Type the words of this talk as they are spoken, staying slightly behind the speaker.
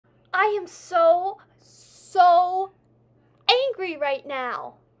I am so angry right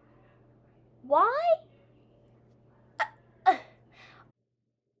now. Why? I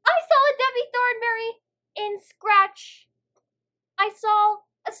saw a Debbie Thornberry in Scratch. I saw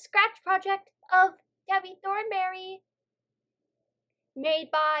a Scratch project of Debbie Thornberry made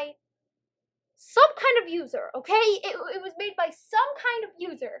by some kind of user, okay? It was made by some kind of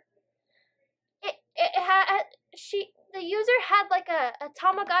user. The user had like a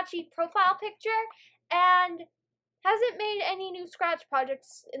Tamagotchi profile picture and hasn't made any new Scratch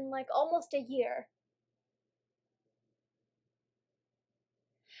projects in like almost a year.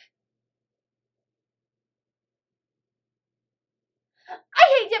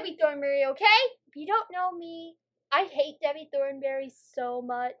 I hate Debbie Thornberry, okay? If you don't know me, I hate Debbie Thornberry so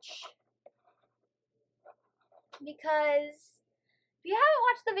much. Because if you haven't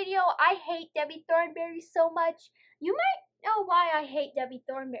watched the video, I hate Debbie Thornberry so much, you might know why I hate Debbie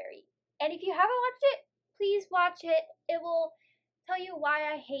Thornberry. And if you haven't watched it, please watch it. It will tell you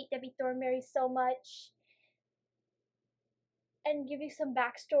why I hate Debbie Thornberry so much and give you some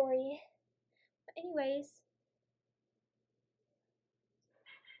backstory. But anyways,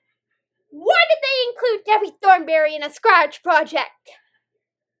 why did they include Debbie Thornberry in a Scratch project?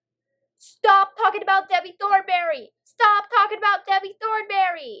 Stop talking about Debbie Thornberry! Stop talking about Debbie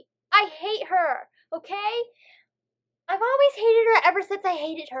Thornberry! I hate her, okay? I've always hated her ever since I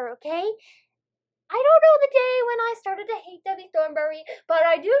hated her, okay? I don't know the day when I started to hate Debbie Thornberry, but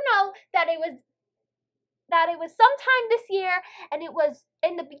I do know that it was sometime this year, and it was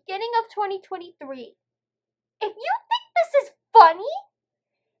in the beginning of 2023. If you think this is funny,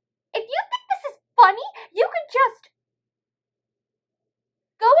 you can just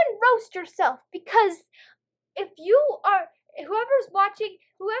go and roast yourself, because if you are, whoever's watching,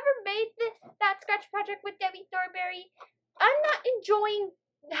 whoever made that Scratch project with Debbie Thornberry, I'm not enjoying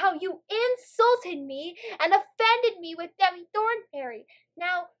how you insulted me and offended me with Debbie Thornberry.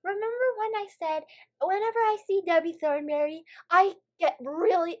 Now, remember when I said, whenever I see Debbie Thornberry, I get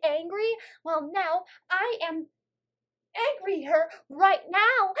really angry? Well, now I am angry her right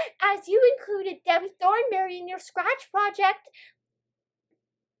now, as you included Debbie Thornberry in your Scratch project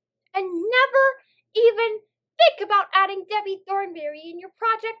and never even think about adding Debbie Thornberry in your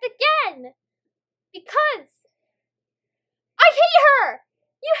project again, because I hate her.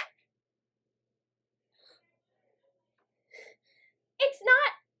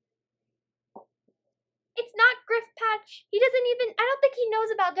 It's not Griff Patch. He doesn't even, I don't think he knows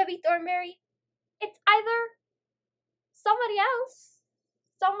about Debbie Thornberry. It's either somebody else,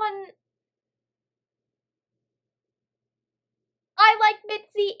 someone,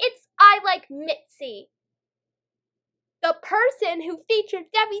 ILIKEMITZI, it's ILIKEMITZI. The person who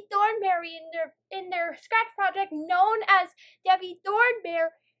featured Debbie Thornberry in their Scratch project, known as Debbie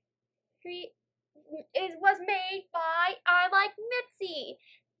Thornberry, was made by ILIKEMITZI.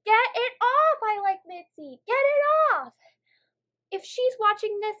 Get it off, ILIKEMITZI. Get it off. If she's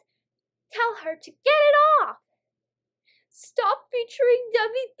watching this, tell her to get it off. Stop featuring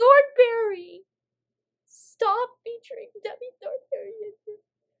Debbie Thornberry. Stop featuring Debbie Thornberry in your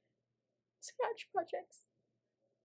Scratch projects.